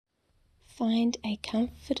find a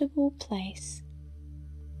comfortable place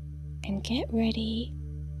and get ready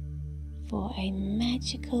for a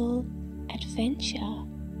magical adventure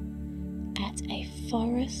at a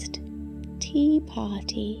forest tea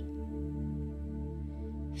party.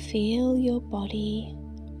 Feel your body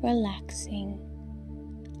relaxing,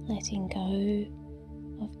 letting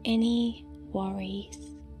go of any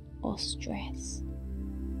worries or stress.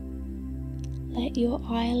 Let your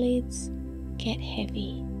eyelids get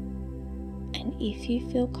heavy, and if you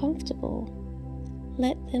feel comfortable,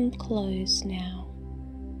 let them close now.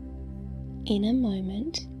 In a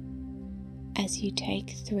moment, as you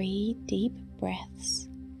take 3 deep breaths,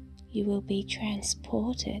 you will be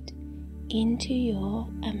transported into your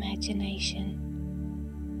imagination.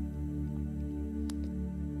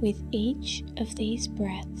 With each of these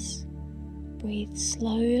breaths, breathe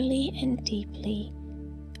slowly and deeply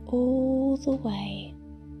all the way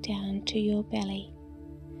down to your belly,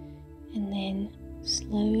 and then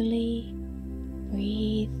slowly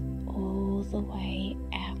breathe all the way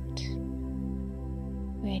out.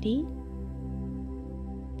 Ready?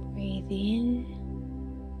 Breathe in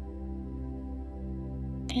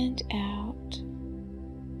and out.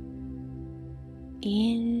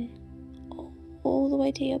 In all the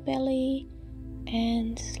way to your belly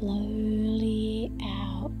and slowly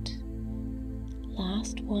out.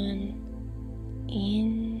 Last one.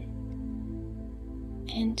 In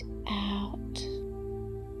and out.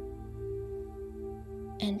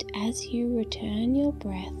 And as you return your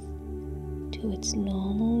breath to its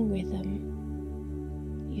normal rhythm,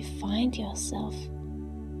 you find yourself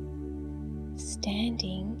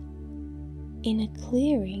standing in a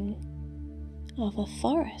clearing of a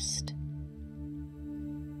forest.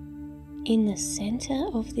 In the center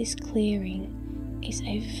of this clearing is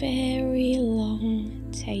a very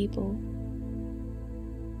long table.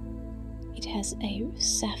 It has a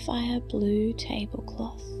sapphire blue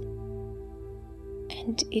tablecloth,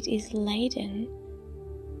 and it is laden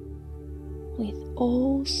with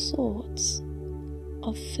all sorts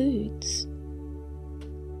of foods.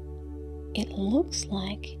 It looks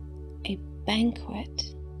like a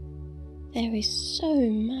banquet. There is so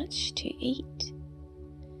much to eat.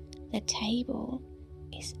 The table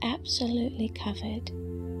is absolutely covered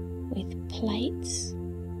with plates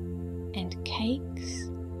and cakes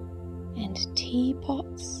and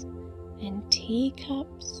teapots and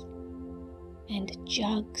teacups and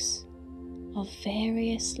jugs of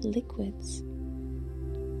various liquids.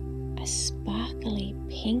 A sparkly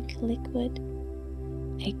pink liquid,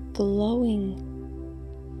 a glowing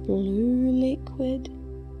blue liquid,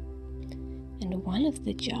 and one of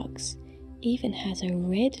the jugs even has a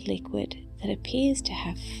red liquid that appears to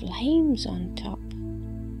have flames on top.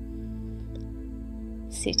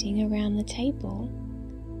 Sitting around the table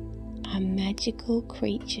are magical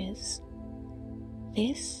creatures.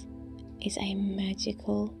 This is a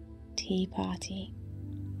magical tea party.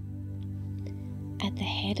 At the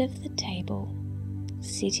head of the table,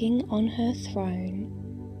 sitting on her throne,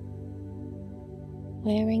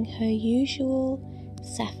 wearing her usual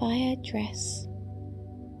sapphire dress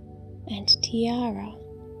and tiara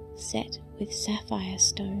set with sapphire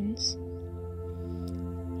stones,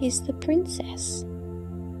 is the princess.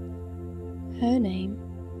 Her name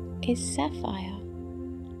is Sapphire.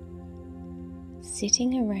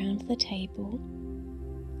 Sitting around the table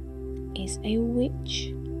is a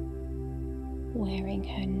witch, wearing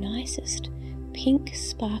her nicest pink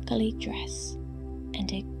sparkly dress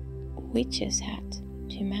and a witch's hat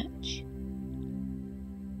to match.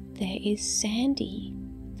 There is Sandy,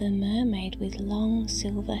 the mermaid with long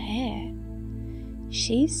silver hair.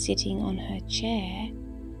 She's sitting on her chair,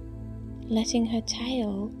 letting her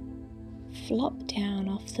tail flop down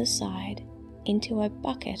off the side into a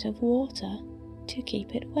bucket of water to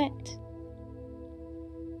keep it wet.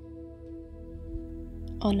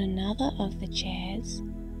 On another of the chairs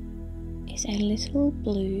is a little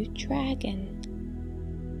blue dragon.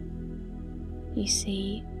 You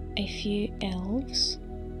see a few elves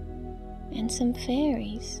and some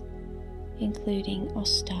fairies, including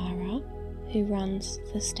Ostara, who runs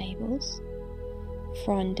the stables,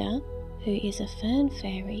 Fronda, who is a fern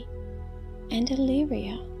fairy, and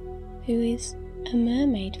Illyria, who is a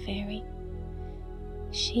mermaid fairy.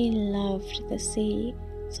 She loved the sea,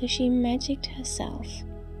 so she magicked herself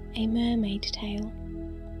a mermaid tail.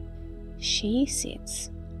 She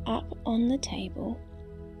sits up on the table,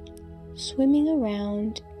 swimming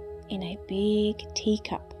around in a big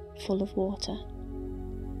teacup full of water.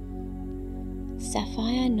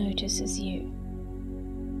 Sapphire notices you,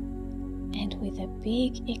 and with a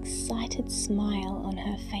big excited smile on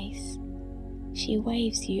her face, she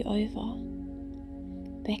waves you over.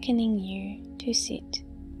 beckoning you to sit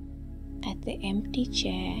at the empty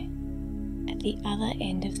chair at the other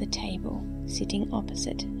end of the table, sitting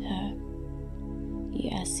opposite her.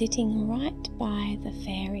 You are sitting right by the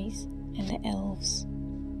fairies and the elves.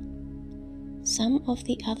 Some of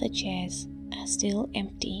the other chairs are still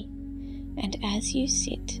empty, and as you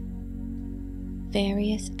sit,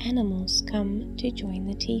 various animals come to join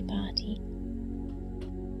the tea party.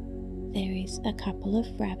 There is a couple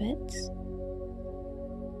of rabbits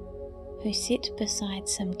who sit beside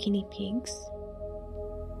some guinea pigs.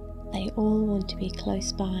 They all want to be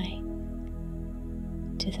close by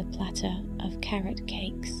to the platter of carrot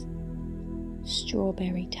cakes,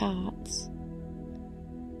 strawberry tarts,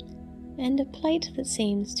 and a plate that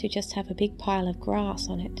seems to just have a big pile of grass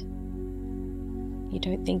on it. You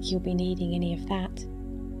don't think you'll be needing any of that,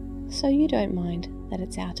 so you don't mind that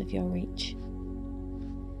it's out of your reach.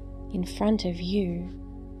 In front of you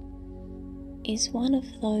is one of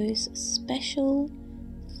those special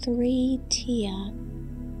 3-tier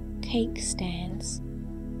cake stands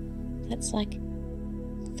that's like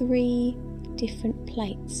 3 different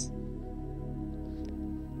plates,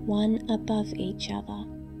 one above each other,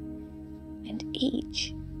 and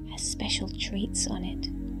each has special treats on it.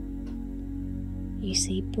 You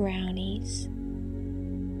see brownies,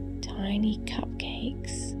 tiny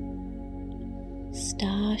cupcakes,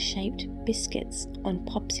 star-shaped biscuits on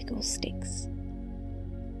popsicle sticks.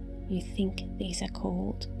 You think these are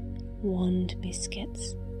called wand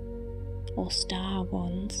biscuits or star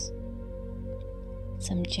wands.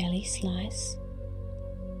 Some jelly slice,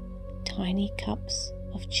 tiny cups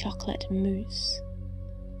of chocolate mousse,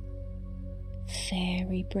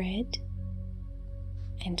 fairy bread,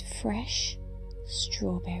 and fresh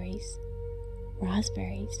strawberries,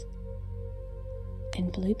 raspberries,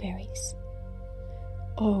 and blueberries.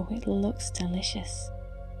 Oh, it looks delicious.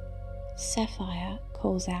 Sapphire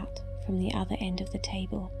calls out from the other end of the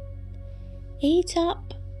table. "Eat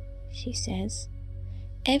up," she says.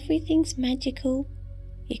 "Everything's magical.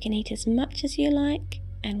 You can eat as much as you like,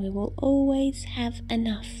 and we will always have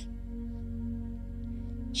enough."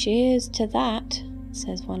 "Cheers to that,"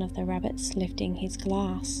 says one of the rabbits, lifting his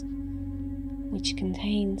glass, which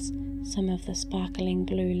contains some of the sparkling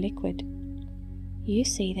blue liquid. You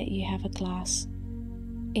see that you have a glass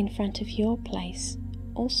in front of your place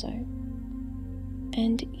also,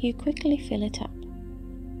 and you quickly fill it up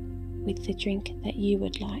with the drink that you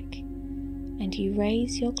would like, and you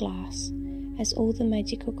raise your glass as all the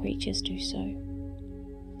magical creatures do so.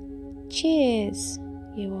 "Cheers,"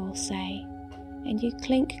 you all say, and you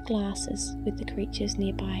clink glasses with the creatures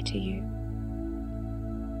nearby to you.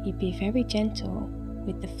 You be very gentle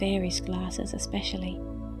with the fairies' glasses especially,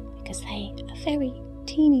 because they are very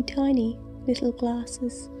teeny tiny little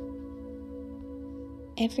glasses.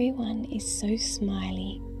 Everyone is so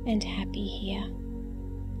smiley and happy here.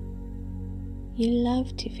 You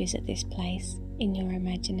love to visit this place in your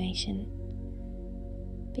imagination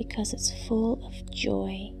because it's full of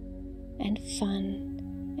joy and fun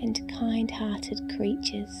and kind-hearted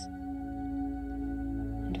creatures.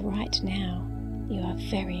 And right now you are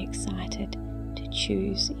very excited to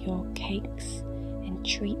choose your cakes and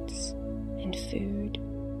treats and food.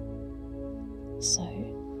 So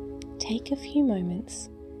take a few moments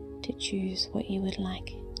to choose what you would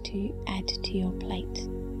like to add to your plate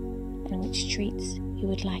and which treats you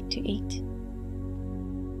would like to eat.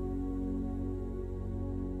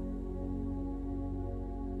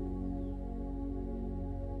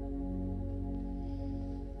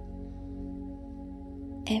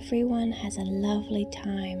 Everyone has a lovely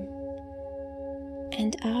time,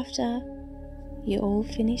 and after you all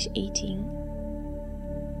finish eating,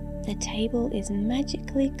 the table is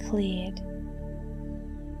magically cleared.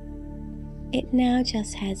 It now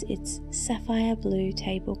just has its sapphire blue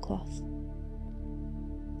tablecloth.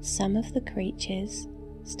 Some of the creatures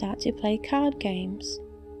start to play card games,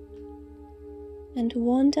 and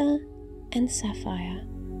Wanda and Sapphire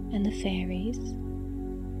and the fairies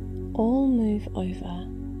all move over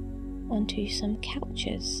onto some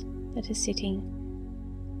couches that are sitting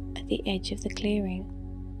at the edge of the clearing.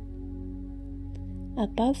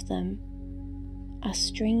 Above them are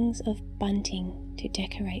strings of bunting to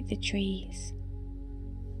decorate the trees.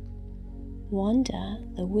 Wanda,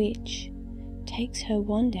 the witch, takes her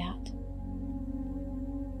wand out,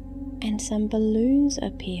 and some balloons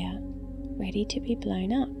appear ready to be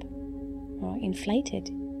blown up, or inflated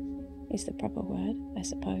is the proper word, I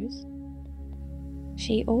suppose.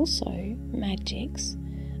 She also magics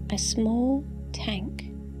a small tank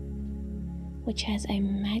which has a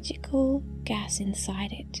magical gas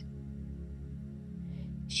inside it.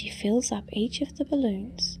 She fills up each of the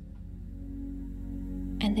balloons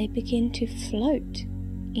and they begin to float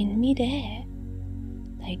in mid-air.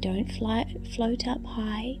 They don't float up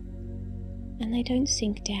high, and they don't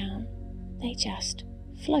sink down. They just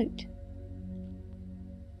float.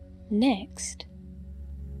 Next,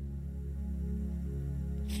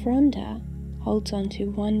 Fronda holds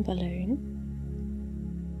onto one balloon,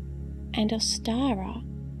 and Ostara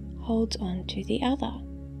holds on to the other.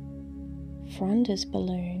 Fronda's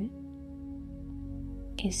balloon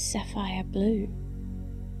is sapphire blue,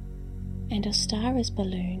 and Ostara's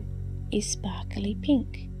balloon is sparkly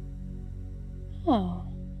pink. Oh,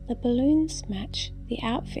 the balloons match the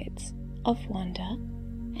outfits of Wanda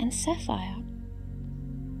and Sapphire.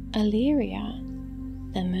 Illyria,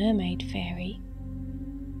 the mermaid fairy,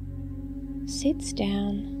 sits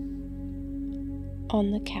down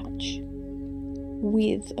on the couch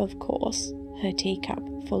with, of course, her teacup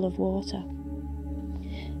full of water.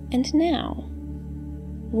 And now,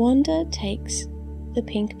 Wanda takes the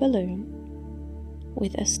pink balloon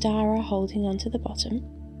with Ostara holding onto the bottom,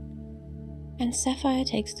 and Sapphire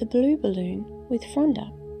takes the blue balloon with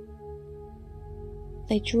Fronda.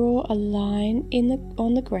 They draw a line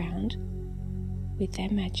on the ground with their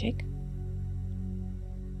magic,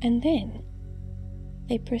 and then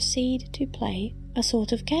they proceed to play a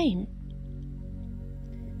sort of game.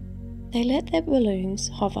 They let their balloons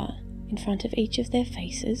hover in front of each of their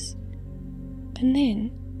faces, and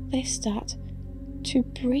then they start to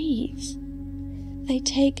breathe. They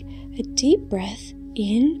take a deep breath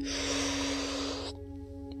in,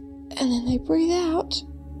 and then they breathe out.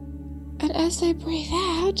 And as they breathe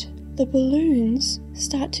out, the balloons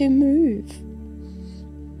start to move.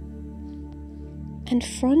 And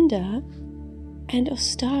Fronda and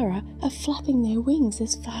Ostara are flapping their wings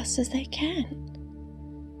as fast as they can.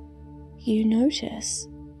 You notice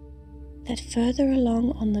that further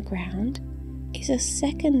along on the ground is a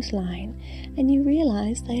second line, and you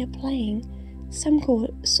realize they are playing some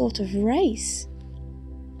sort of race.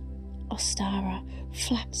 Ostara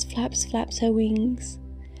flaps her wings,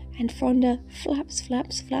 and Fronda flaps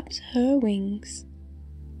her wings.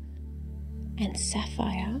 And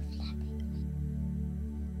Sapphire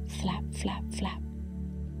flap.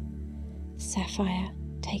 Sapphire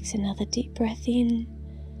takes another deep breath in,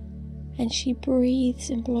 and she breathes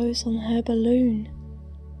and blows on her balloon.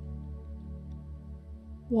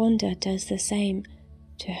 Wanda does the same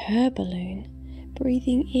to her balloon,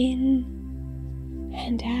 breathing in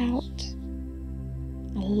and out,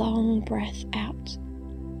 a long breath out.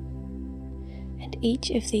 And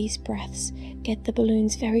each of these breaths get the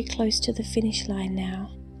balloons very close to the finish line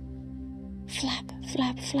now. Flap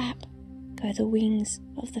go the wings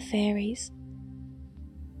of the fairies.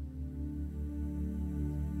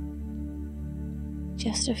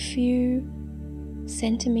 Just a few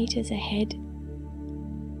centimeters ahead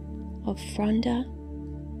of Fronda,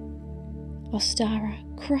 Ostara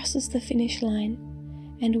crosses the finish line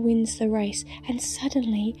and wins the race, and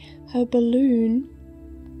suddenly her balloon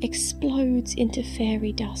explodes into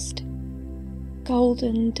fairy dust,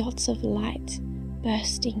 golden dots of light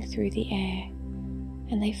bursting through the air,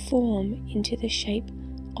 and they form into the shape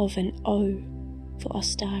of an O for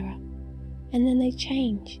Ostara, and then they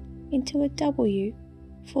change into a W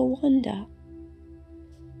for Wanda.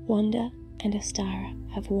 Wanda and Ostara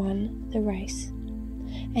have won the race,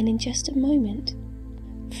 and in just a moment,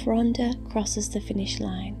 Fronda crosses the finish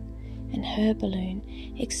line, and her balloon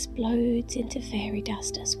explodes into fairy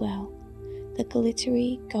dust as well, the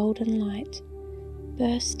glittery golden light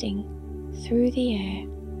bursting through the air,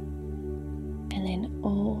 and then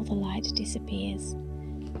all the light disappears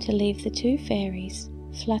to leave the two fairies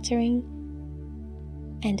fluttering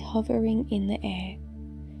and hovering in the air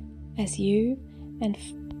as you and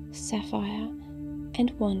Sapphire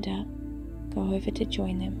and Wanda go over to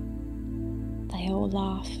join them. They all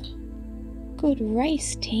laugh. "Good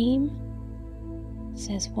race, team,"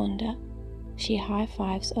 says Wanda. She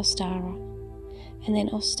high-fives Ostara, and then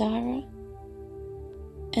Ostara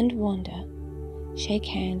and Wanda shake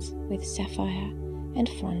hands with Sapphire and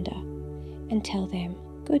Fronda and tell them,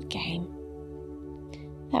 "Good game.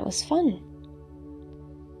 That was fun.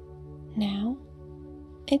 Now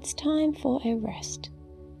it's time for a rest,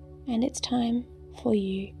 and it's time for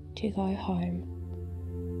you to go home.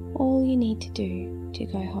 All you need to do to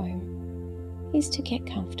go home is to get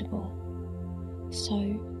comfortable. So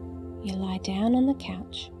you lie down on the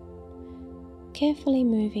couch, carefully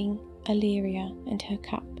moving Illyria and her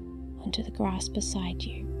cup onto the grass beside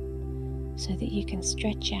you so that you can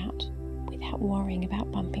stretch out without worrying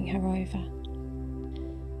about bumping her over.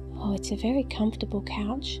 Oh, it's a very comfortable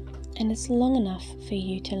couch, and it's long enough for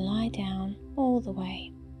you to lie down all the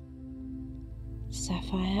way.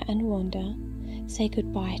 Sapphire and Wanda say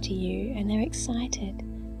goodbye to you, and they're excited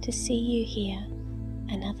to see you here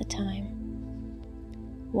another time.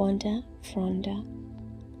 Wanda, Fronda,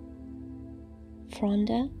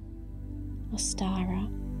 Ostara,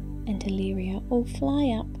 and Deliria all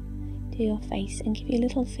fly up to your face and give you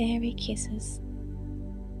little fairy kisses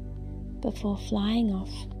before flying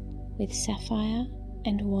off with Sapphire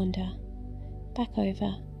and Wanda back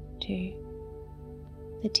over to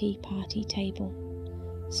the tea party table.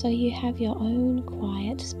 So you have your own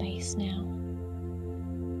quiet space now,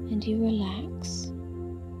 and you relax,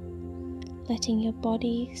 letting your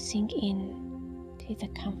body sink in to the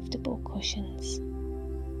comfortable cushions.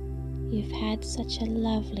 You've had such a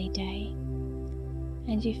lovely day,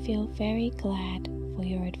 and you feel very glad for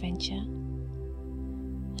your adventure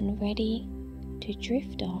and ready to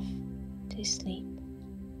drift off to sleep.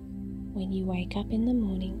 When you wake up in the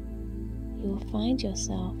morning, you will find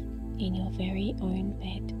yourself in your very own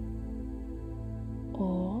bed.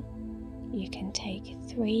 Or you can take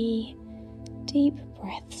 3 deep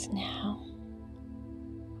breaths now,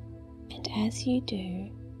 and as you do,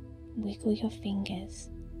 wiggle your fingers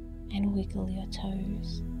and wiggle your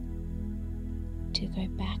toes to go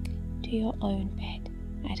back to your own bed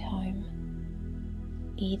at home.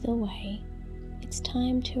 Either way, it's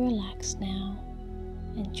time to relax now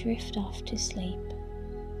and drift off to sleep,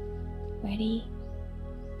 ready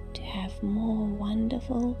to have more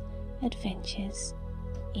wonderful adventures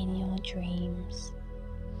in your dreams.